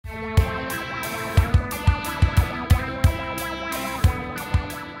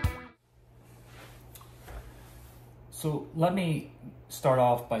So let me start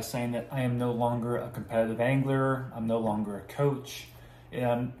off by saying that I am no longer a competitive angler. I'm no longer a coach. And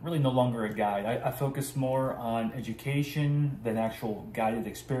I'm really no longer a guide. I focus more on education than actual guided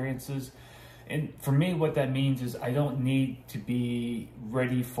experiences. And for me, what that means is I don't need to be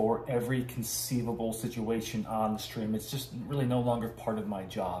ready for every conceivable situation on the stream. It's just really no longer part of my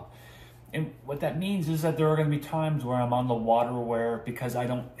job. And what that means is that there are going to be times where I'm on the water where, because I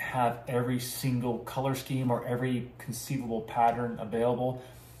don't have every single color scheme or every conceivable pattern available,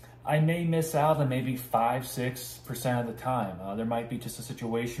 I may miss out on maybe 5-6% of the time. There might be just a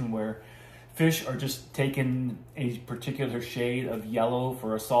situation where fish are just taking a particular shade of yellow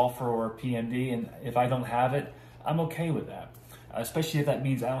for a sulfur or a PMD, and if I don't have it, I'm okay with that. Especially if that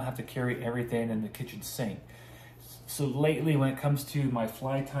means I don't have to carry everything in the kitchen sink. So lately, when it comes to my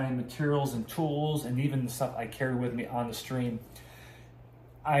fly tying materials and tools, and even the stuff I carry with me on the stream,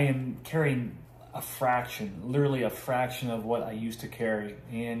 I am carrying a fraction, literally a fraction of what I used to carry.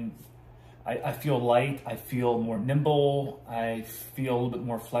 And I feel light, I feel more nimble, I feel a little bit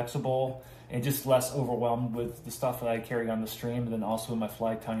more flexible, and just less overwhelmed with the stuff that I carry on the stream, and then also my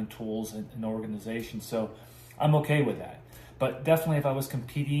fly tying tools and organization. So I'm okay with that. But definitely if I was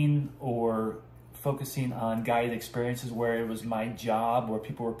competing or focusing on guided experiences where it was my job, where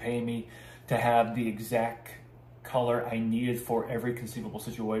people were paying me to have the exact color I needed for every conceivable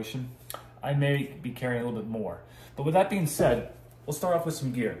situation, I may be carrying a little bit more. But with that being said, we'll start off with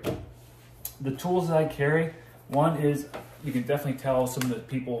some gear. The tools that I carry, one is, you can definitely tell some of the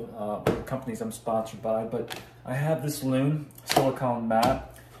people, the companies I'm sponsored by, but I have this Loon silicone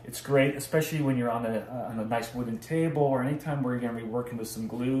mat. It's great, especially when you're on a nice wooden table or anytime where you're gonna be working with some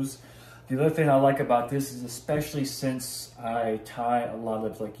glues. The other thing I like about this is, especially since I tie a lot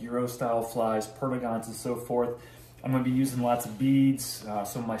of like Euro style flies, Perdigons and so forth, I'm going to be using lots of beads.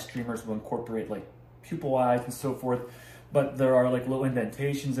 Some of my streamers will incorporate like pupil eyes and so forth, but there are like little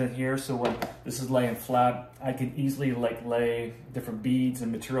indentations in here. So when this is laying flat, I can easily like lay different beads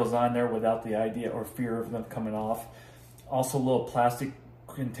and materials on there without the idea or fear of them coming off. Also little plastic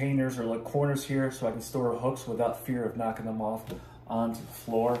containers or like corners here so I can store hooks without fear of knocking them off onto the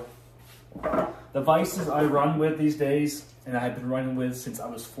floor. The vices I run with these days, and I've been running with since I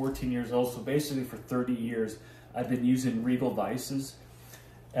was 14 years old, so basically for 30 years, I've been using Regal vices.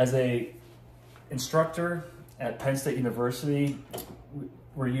 As a instructor at Penn State University,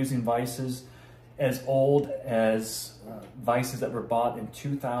 we're using vices as old as vices that were bought in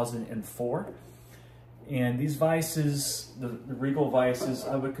 2004. And these vices, the Regal vices,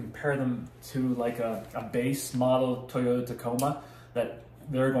 I would compare them to like a base model Toyota Tacoma that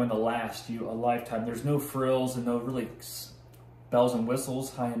they're going to last you a lifetime. There's no frills and no really bells and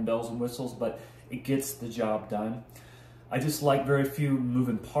whistles, high-end bells and whistles, but it gets the job done. I just like very few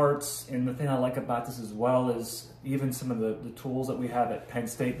moving parts, and the thing I like about this as well is even some of the tools that we have at Penn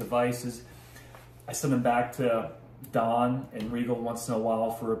State, devices, I send them back to Don and Regal once in a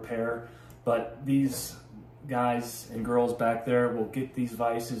while for repair, but these guys and girls back there will get these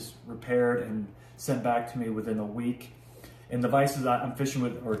vices repaired and sent back to me within a week. And the vices I'm fishing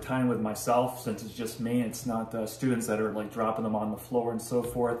with or tying with myself, since it's just me, it's not students that are like dropping them on the floor and so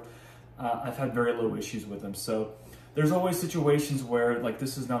forth, I've had very little issues with them. So there's always situations where like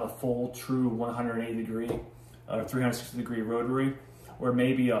this is not a full true 180 degree or 360 degree rotary, where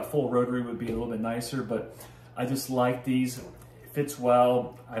maybe a full rotary would be a little bit nicer, but I just like these. It fits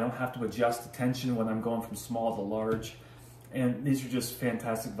well. I don't have to adjust the tension when I'm going from small to large. And these are just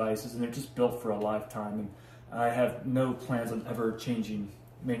fantastic vices, and they're just built for a lifetime. And I have no plans on ever changing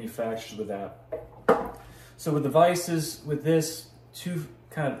manufacturers with that. So with the vices, with this, two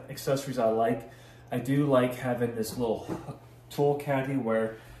kind of accessories I like. I do like having this little tool caddy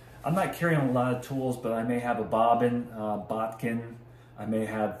where I'm not carrying a lot of tools, but I may have a bobbin, bodkin, I may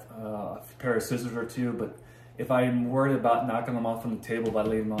have a pair of scissors or two, but if I'm worried about knocking them off on the table by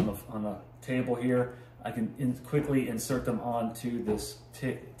leaving them on the table here, I can quickly insert them onto this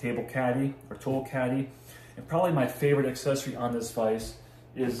table caddy or tool caddy. And probably my favorite accessory on this vise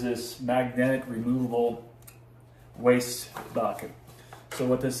is this magnetic removable waste bucket. So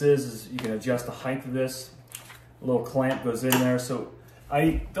what this is you can adjust the height of this. A little clamp goes in there. So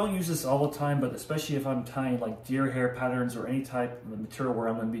I don't use this all the time, but especially if I'm tying like deer hair patterns or any type of material where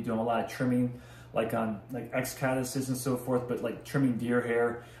I'm going to be doing a lot of trimming, like on like X-cadises and so forth, but like trimming deer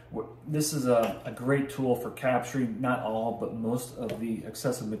hair. This is a great tool for capturing, not all, but most of the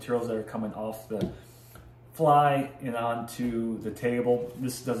excessive materials that are coming off the fly and onto the table.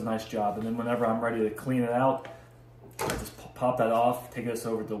 This does a nice job. And then whenever I'm ready to clean it out, I just pop that off, take this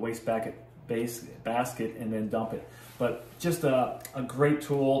over to the waste basket, and then dump it. But just a great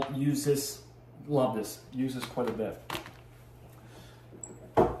tool. Use this love this, use this quite a bit.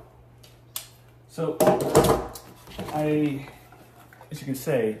 So as you can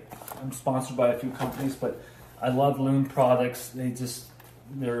say, I'm sponsored by a few companies, but I love Loon products. They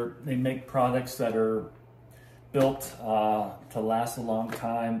make products that are built to last a long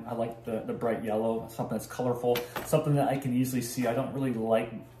time. I like the bright yellow, something that's colorful, something that I can easily see. I don't really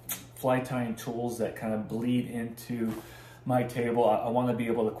like fly tying tools that kind of bleed into my table. I want to be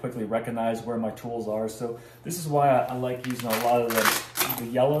able to quickly recognize where my tools are. So this is why I like using a lot of the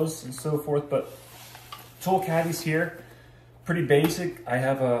yellows and so forth. But tool caddies here, pretty basic. I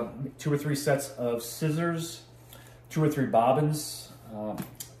have 2 or 3 sets of scissors, 2 or 3 bobbins.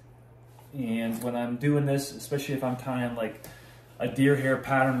 And when I'm doing this, especially if I'm tying like a deer hair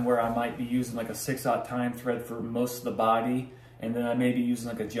pattern where I might be using like a 6/0 tying thread for most of the body, and then I may be using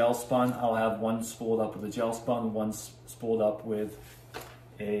like a gel spun, I'll have one spooled up with a gel spun, one spooled up with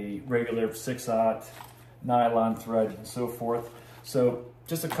a regular 6/0 nylon thread and so forth. So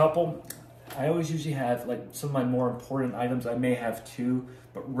just a couple. I always usually have like some of my more important items. I may have 2,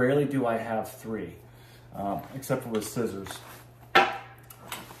 but rarely do I have 3, except for with scissors.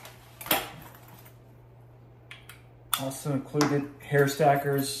 Also included hair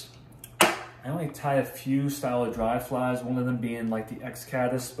stackers. I only tie a few style of dry flies, one of them being like the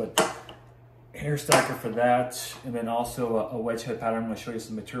X-Caddis, but hair stacker for that. And then also a wedge head pattern I'm going to show you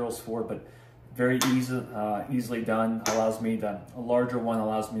some materials for, but very easily done. A larger one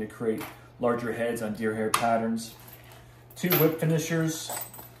allows me to create larger heads on deer hair patterns. 2 whip finishers,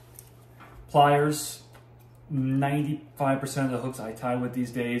 pliers. 95% of the hooks I tie with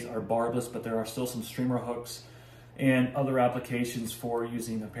these days are barbless, but there are still some streamer hooks and other applications for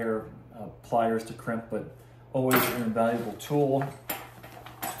using a pair of pliers to crimp, but always an invaluable tool.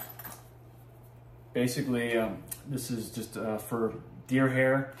 Basically, this is just for deer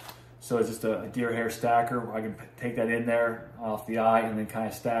hair. So it's just a deer hair stacker where I can take that in there off the eye and then kind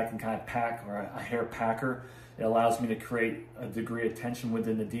of stack and kind of pack, or a hair packer. It allows me to create a degree of tension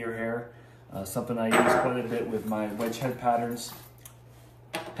within the deer hair. Something I use quite a bit with my wedge head patterns.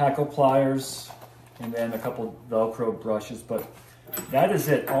 Hackle pliers, and then a couple Velcro brushes, but that is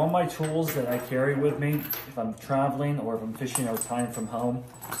it. All my tools that I carry with me, if I'm traveling or if I'm fishing or tying from home,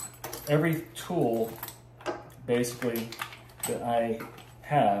 every tool basically that I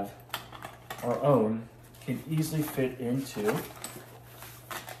have or own can easily fit into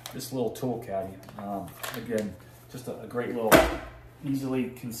this little tool caddy. Again, just a great little,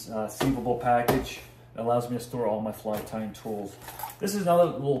 easily conceivable package. It allows me to store all my fly tying tools. This is another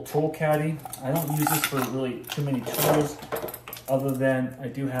little tool caddy. I don't use this for really too many tools, other than I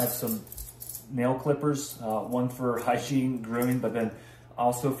do have some nail clippers, one for hygiene, grooming, but then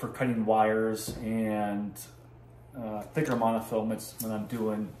also for cutting wires and thicker monofilaments when I'm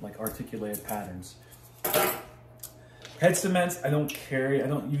doing like articulated patterns. Head cements, I don't carry. I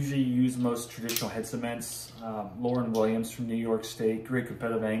don't usually use most traditional head cements. Lauren Williams from New York State, great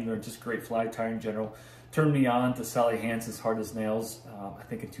competitive angler, just great fly tying in general, turned me on to Sally Hansen's Hard as Nails, I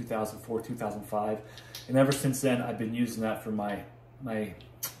think in 2004, 2005. And ever since then, I've been using that for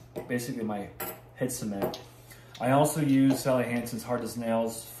basically my head cement. I also use Sally Hansen's Hard as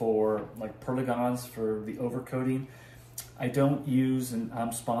Nails for like Perdigons for the overcoating. I don't use, and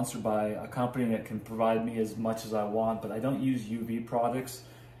I'm sponsored by a company that can provide me as much as I want, but I don't use UV products.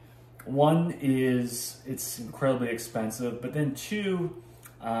 One is, it's incredibly expensive, but then 2,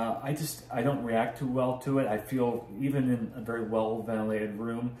 I don't react too well to it. I feel, even in a very well ventilated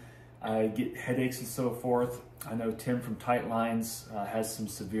room, I get headaches and so forth. I know Tim from Tight Lines has some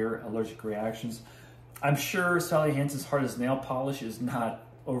severe allergic reactions. I'm sure Sally Hansen's Hard as Nail polish is not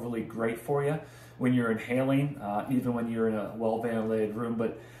overly great for you when you're inhaling, even when you're in a well-ventilated room,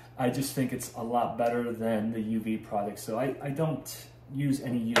 but I just think it's a lot better than the UV products. So I don't use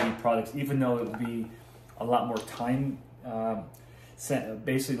any UV products, even though it would be a lot more time,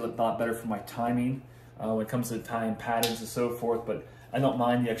 basically a lot better for my timing when it comes to tying patterns and so forth, but I don't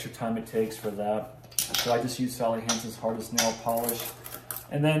mind the extra time it takes for that. So I just use Sally Hansen's Hard as Nail polish.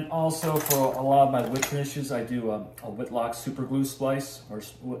 And then also for a lot of my whip finishes, I do a Whitlock super glue splice or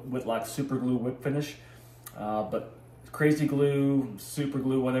Whitlock super glue whip finish. But crazy glue, super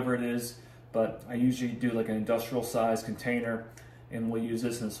glue, whatever it is. But I usually do like an industrial size container, and we'll use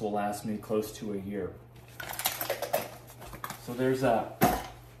this, and this will last me close to a year. So there's that.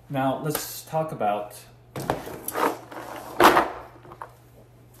 Now let's talk about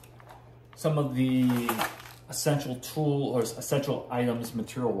some of the essential tool or essential items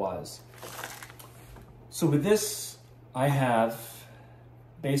material wise. So with this, I have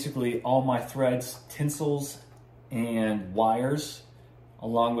basically all my threads, tinsels, and wires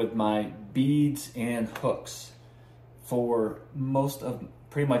along with my beads and hooks for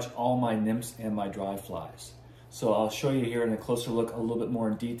pretty much all my nymphs and my dry flies. So I'll show you here in a closer look a little bit more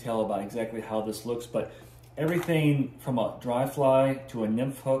in detail about exactly how this looks, but everything from a dry fly to a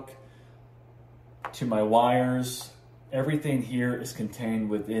nymph hook to my wires, everything here is contained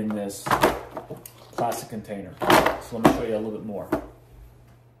within this plastic container. So let me show you a little bit more.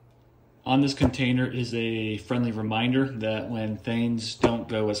 On this container is a friendly reminder that when things don't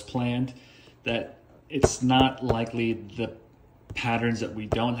go as planned, that it's not likely the patterns that we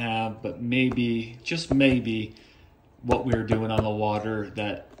don't have, but maybe, just maybe, what we're doing on the water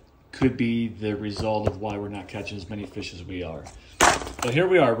that could be the result of why we're not catching as many fish as we are. So here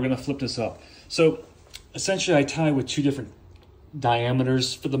we are, we're gonna flip this up. So essentially I tie with two different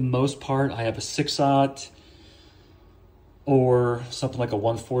diameters. For the most part, I have a 6/0 or something like a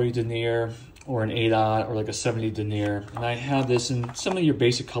 140 denier or an 8/0 or like a 70 denier. And I have this in some of your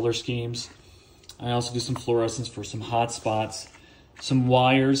basic color schemes. I also do some fluorescence for some hot spots, some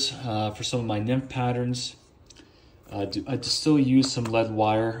wires for some of my nymph patterns. I still use some lead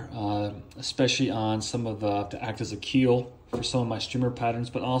wire, especially on some of to act as a keel for some of my streamer patterns,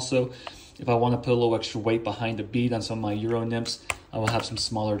 but also if I want to put a little extra weight behind a bead on some of my Euro nymphs, I will have some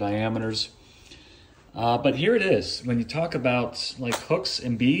smaller diameters. But here it is. When you talk about like hooks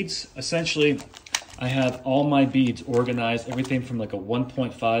and beads, essentially I have all my beads organized, everything from like a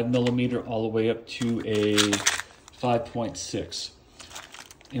 1.5 millimeter all the way up to a 5.6.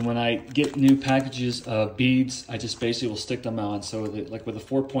 And when I get new packages of beads, I just basically will stick them on. So that, like with a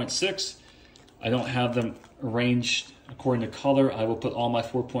 4.6, I don't have them arranged according to color. I will put all my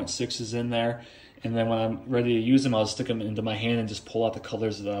 4.6s in there. And then when I'm ready to use them, I'll stick them into my hand and just pull out the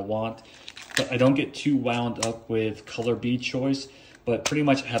colors that I want. But I don't get too wound up with color bead choice. But pretty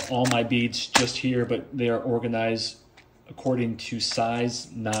much I have all my beads just here, but they are organized according to size,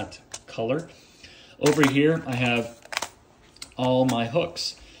 not color. Over here, I have all my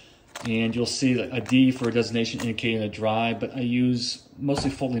hooks. And you'll see a D for a designation indicating a dry, but I use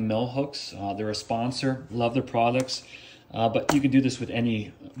mostly Foley Mill hooks. They're a sponsor, love their products, but you can do this with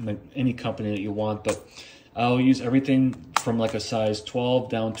any company that you want. But I'll use everything from like a size 12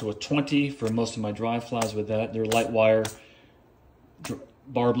 down to a 20 for most of my dry flies with that. They're light wire,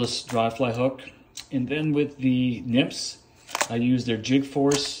 barbless dry fly hook. And then with the nymphs, I use their Jig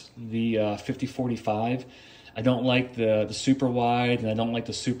Force, the 5045. I don't like the super wide and I don't like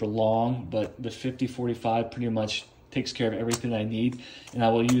the super long, but the 5045 pretty much takes care of everything I need. And I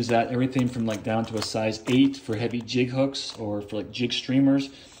will use that everything from like down to a size 8 for heavy jig hooks or for like jig streamers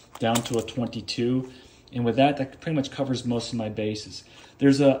down to a 22. And with that, that pretty much covers most of my bases.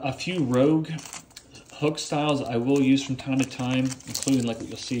 There's a few rogue hook styles I will use from time to time, including like what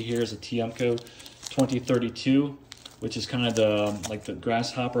you'll see here is a Tiemco 2032, which is kind of the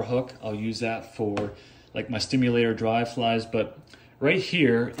grasshopper hook. I'll use that for like my stimulator dry flies, but right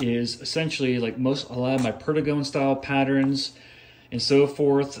here is essentially like a lot of my Perdigone style patterns and so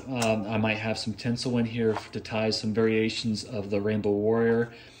forth. I might have some tinsel in here to tie some variations of the Rainbow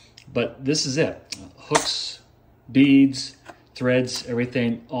Warrior, but this is it. Hooks, beads, threads,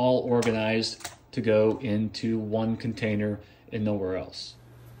 everything all organized to go into one container and nowhere else.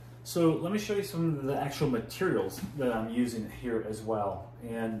 So let me show you some of the actual materials that I'm using here as well.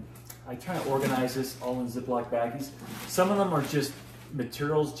 And I kind of organize this all in Ziploc baggies. Some of them are just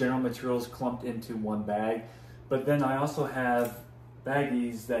materials, general materials clumped into one bag. But then I also have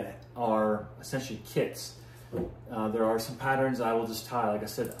baggies that are essentially kits. There are some patterns I will just tie. Like I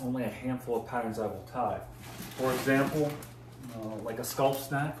said, only a handful of patterns I will tie. For example, like a Sculpt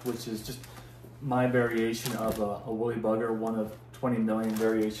Snack, which is just my variation of a woolly bugger, one of 20 million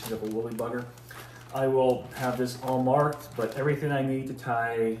variations of a woolly bugger. I will have this all marked, but everything I need to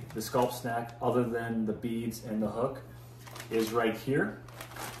tie the Sculpt Snack other than the beads and the hook is right here.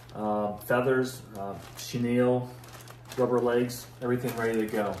 Feathers, chenille, rubber legs, everything ready to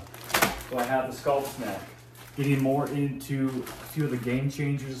go. So I have the Sculpt Snack. Getting more into a few of the game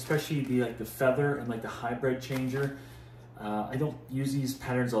changers, especially the feather and like the hybrid changer. I don't use these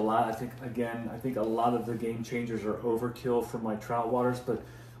patterns a lot. I think a lot of the game changers are overkill for my trout waters, but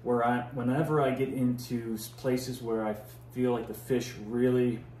whenever I get into places where I feel like the fish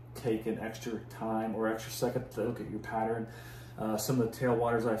really take an extra time or extra second to look at your pattern, some of the tail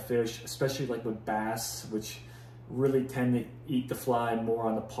waters I fish, especially like with bass, which really tend to eat the fly more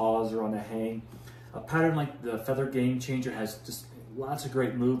on the pause or on the hang. A pattern like the Feather Game Changer has just lots of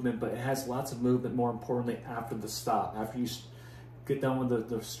great movement, but it has lots of movement, more importantly, after the stop. After you get done with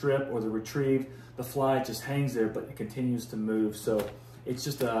the strip or the retrieve, the fly just hangs there, but it continues to move. So it's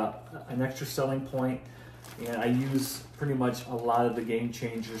just an extra selling point. And I use pretty much a lot of the game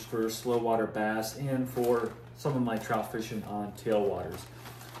changers for slow water bass and for some of my trout fishing on tailwaters.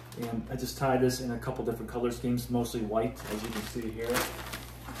 And I just tie this in a couple different color schemes, mostly white, as you can see here.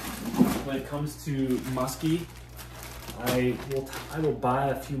 When it comes to muskie, I will buy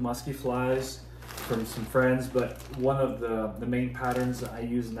a few muskie flies from some friends, but one of the main patterns that I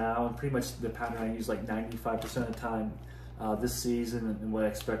use now, and pretty much the pattern I use like 95% of the time this season and what I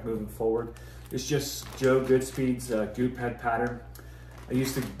expect moving forward, is just Joe Goodspeed's Goop Head pattern. I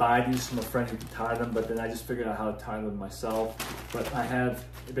used to buy these from a friend who could tie them, but then I just figured out how to tie them myself. But I have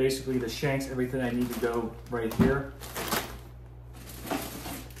basically the shanks, everything I need to go right here.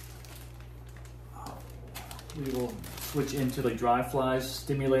 We will switch into the dry flies,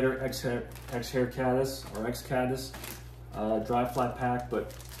 Stimulator X-Hair Caddis or X-Caddis dry fly pack,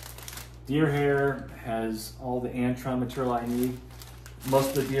 but deer hair has all the Antron material I need.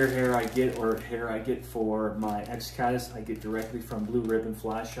 Most of the deer hair I get, or hair I get for my X-Caddis, I get directly from Blue Ribbon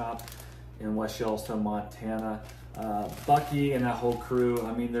Fly Shop in West Yellowstone, Montana. Bucky and that whole crew,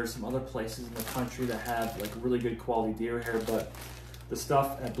 I mean, there's some other places in the country that have like really good quality deer hair, but the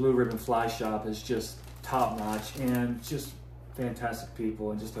stuff at Blue Ribbon Fly Shop is just top notch and just fantastic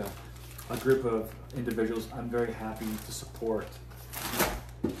people and just a group of individuals I'm very happy to support.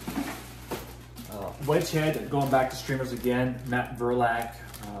 Wedgehead, going back to streamers again, Matt Verlack,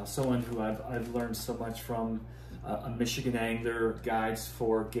 someone who I've learned so much from, a Michigan angler, guides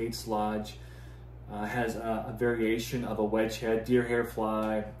for Gates Lodge, has a variation of a wedgehead, deer hair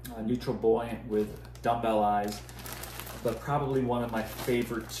fly, neutral buoyant with dumbbell eyes, but probably one of my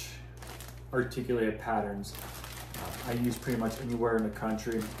favorite articulated patterns I use pretty much anywhere in the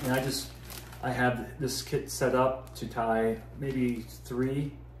country. And I have this kit set up to tie maybe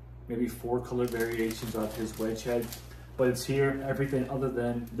 3, maybe 4 color variations of his wedge head, but it's here, everything other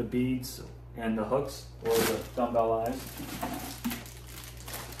than the beads and the hooks or the dumbbell eyes.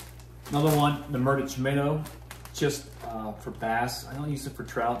 Another one, the Murdich Minnow, just for bass. I don't use it for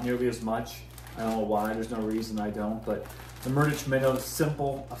trout nearly as much. I don't know why, there's no reason I don't, but the Murdich Minnow is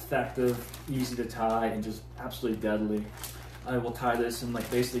simple, effective, easy to tie, and just absolutely deadly. I will tie this in like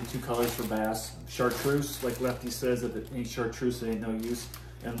basically 2 colors for bass. Chartreuse, like Lefty says, if it ain't chartreuse, it ain't no use.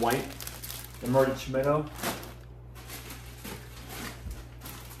 And white, the Murdich Minnow.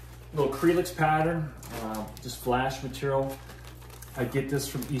 Little Crelix pattern, just flash material. I get this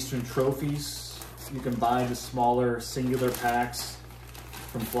from Eastern Trophies. You can buy the smaller singular packs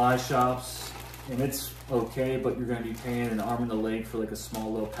from fly shops, and it's okay, but you're gonna be paying an arm and a leg for like a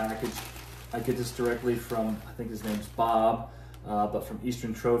small little package. I get this directly from, I think his name's Bob, but from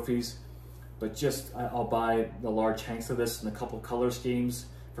Eastern Trophies. But just, I'll buy the large hanks of this in a couple color schemes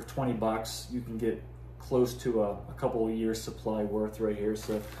for 20 bucks. You can get close to a couple of years supply worth right here.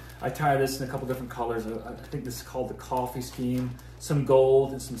 So I tie this in a couple different colors. I think this is called the coffee scheme, some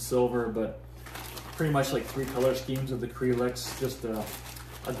gold and some silver, but pretty much like 3 color schemes of the Crelix. Just a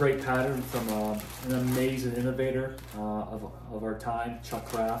great pattern from an amazing innovator of our time, Chuck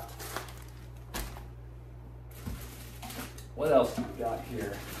Kraft. What else do we got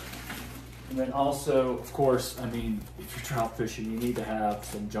here? And then also, of course, I mean, if you're trout fishing, you need to have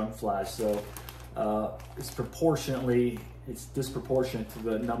some junk flies. So it's disproportionate to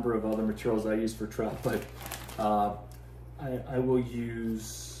the number of other materials I use for trout, but I will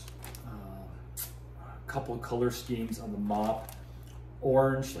use a couple of color schemes on the mop.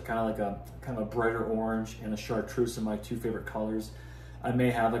 Orange, kind of a brighter orange, and a chartreuse are my 2 favorite colors. I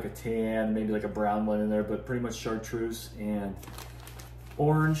may have like a tan, maybe like a brown one in there, but pretty much chartreuse and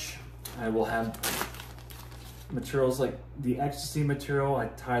orange. I will have materials like the Ecstasy material. I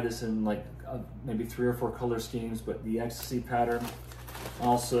tie this in like maybe 3 or 4 color schemes, but the Ecstasy pattern.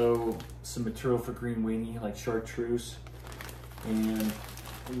 Also some material for green weenie like chartreuse, and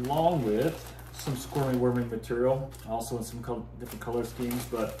along with some squirmy worming material, also in some different color schemes.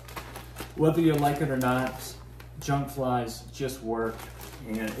 But whether you like it or not, junk flies just work,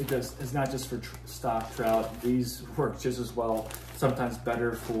 and it's not just for stock trout. These work just as well, sometimes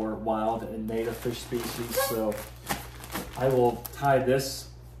better for wild and native fish species. So I will tie this.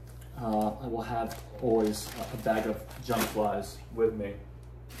 I will have always a bag of junk flies with me.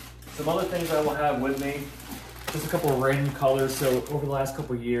 Some other things I will have with me, just a couple of random colors. So over the last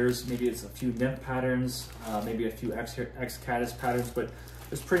couple of years, maybe it's a few nymph patterns, maybe a few X-Caddis patterns, but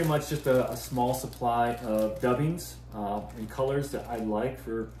it's pretty much just a small supply of dubbings in colors that I like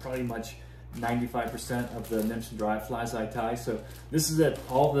for probably much 95% of the nymphs and dry flies I tie. So this is it,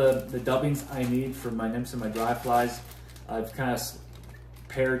 all the dubbings I need for my nymphs and my dry flies. I've kind of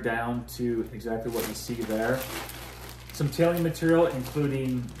pared down to exactly what you see there. Some tailing material,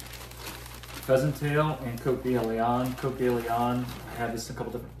 including Pheasant Tail and Coke de Leon. Coke de Leon, I have this in a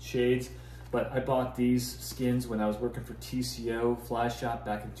couple different shades, but I bought these skins when I was working for TCO Fly Shop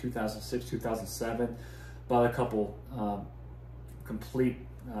back in 2006, 2007. Bought a couple complete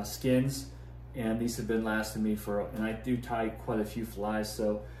skins, and these have been lasting me and I do tie quite a few flies,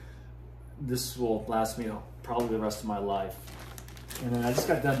 so this will last me probably the rest of my life. And then I just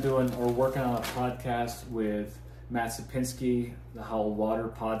got done working on a podcast with Matt Sapinski, the Howled Water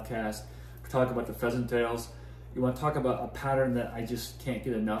podcast. We're talking about the pheasant tails. You want to talk about a pattern that I just can't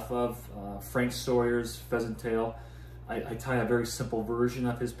get enough of, Frank Sawyer's pheasant tail. I tie a very simple version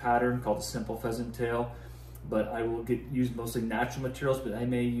of his pattern called the simple pheasant tail, but I will use mostly natural materials, but I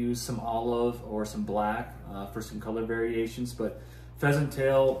may use some olive or some black for some color variations. But pheasant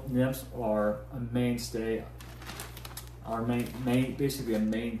tail nymphs are a mainstay, basically a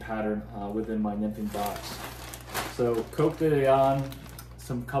main pattern within my nymphing box. So Coke de Leon,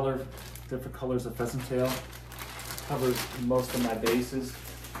 some different colors of pheasant tail, covers most of my bases.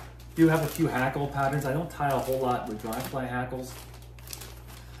 Do have a few hackle patterns. I don't tie a whole lot with dry fly hackles.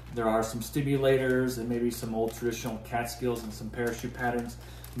 There are some stimulators and maybe some old traditional Catskills and some parachute patterns.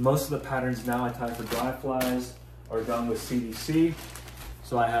 Most of the patterns now I tie for dry flies are done with CDC.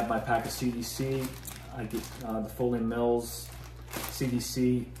 So I have my pack of CDC. I get the Foley Mills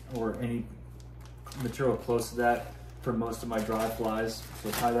CDC or any material close to that for most of my dry flies. So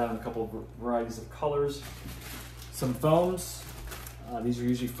I tie that in a couple of varieties of colors. Some foams. These are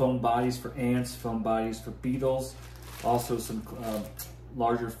usually foam bodies for ants, foam bodies for beetles. Also some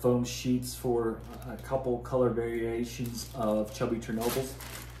larger foam sheets for a couple color variations of chubby Chernobyls.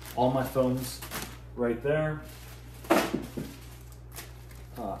 All my foams right there.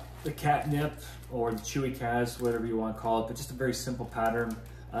 The catnip or the chewy cas, whatever you want to call it, but just a very simple pattern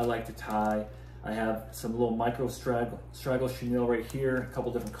I like to tie. I have some little micro straggle chenille right here, a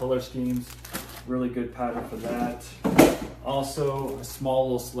couple different color schemes. Really good pattern for that. Also a small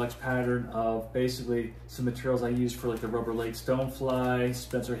little select pattern of basically some materials I use for like the Rubber Lake Stonefly,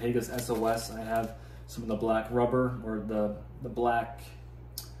 Spencer Haga's SOS. I have some of the black rubber or the black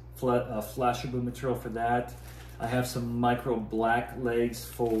Flashaboo material for that. I have some micro black legs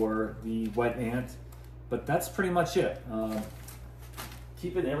for the wet ant, but that's pretty much it.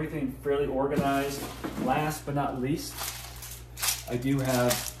 Keeping everything fairly organized. Last but not least, I do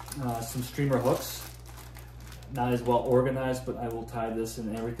have some streamer hooks. Not as well organized, but I will tie this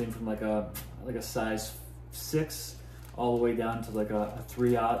in everything from like a size 6 all the way down to like a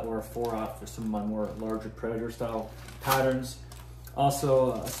 3/0 or a 4/0 for some of my more larger predator style patterns.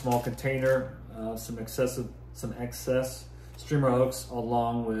 Also a small container, some excess streamer hooks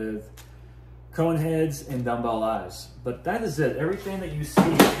along with cone heads and dumbbell eyes. But that is it. Everything that you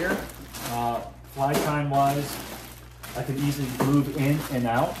see here, fly time wise, I can easily move in and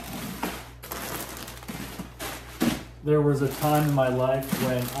out. There was a time in my life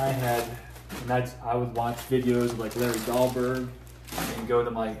when I would watch videos of like Larry Dahlberg and go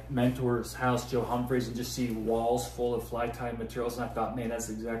to my mentor's house, Joe Humphreys, and just see walls full of fly tying materials. And I thought, man, that's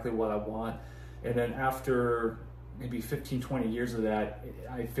exactly what I want. And then after maybe 15, 20 years of that,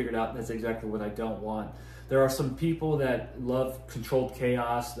 I figured out that's exactly what I don't want. There are some people that love controlled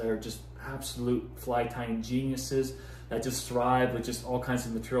chaos, that are just absolute fly tying geniuses, that just thrive with just all kinds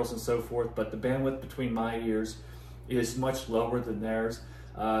of materials and so forth. But the bandwidth between my ears is much lower than theirs.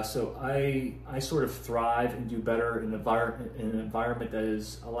 So I sort of thrive and do better in an environment that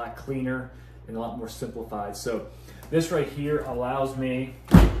is a lot cleaner and a lot more simplified. So this right here allows me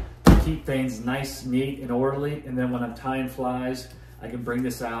to keep things nice, neat, and orderly. And then when I'm tying flies, I can bring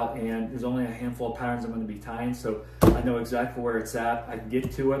this out, and there's only a handful of patterns I'm going to be tying, so I know exactly where it's at. I can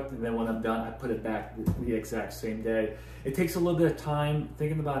get to it, and then when I'm done, I put it back the exact same day. It takes a little bit of time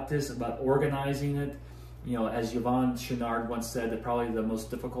thinking about this, about organizing it. You know, as Yvon Chouinard once said, that probably the most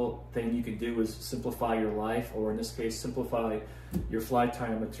difficult thing you can do is simplify your life, or in this case, simplify your fly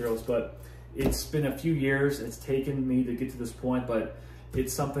tying materials. But it's been a few years. It's taken me to get to this point, but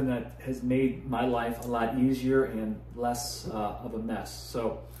it's something that has made my life a lot easier and less of a mess.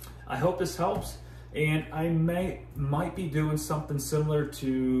 So I hope this helps. And I might be doing something similar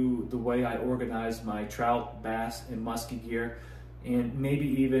to the way I organize my trout, bass, and muskie gear, and maybe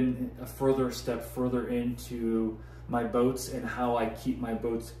even a further step further into my boats and how I keep my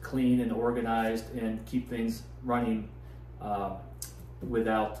boats clean and organized and keep things running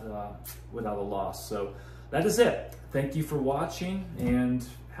without a loss. So that is it. Thank you for watching, and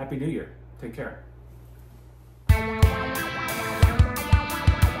Happy New Year. Take care.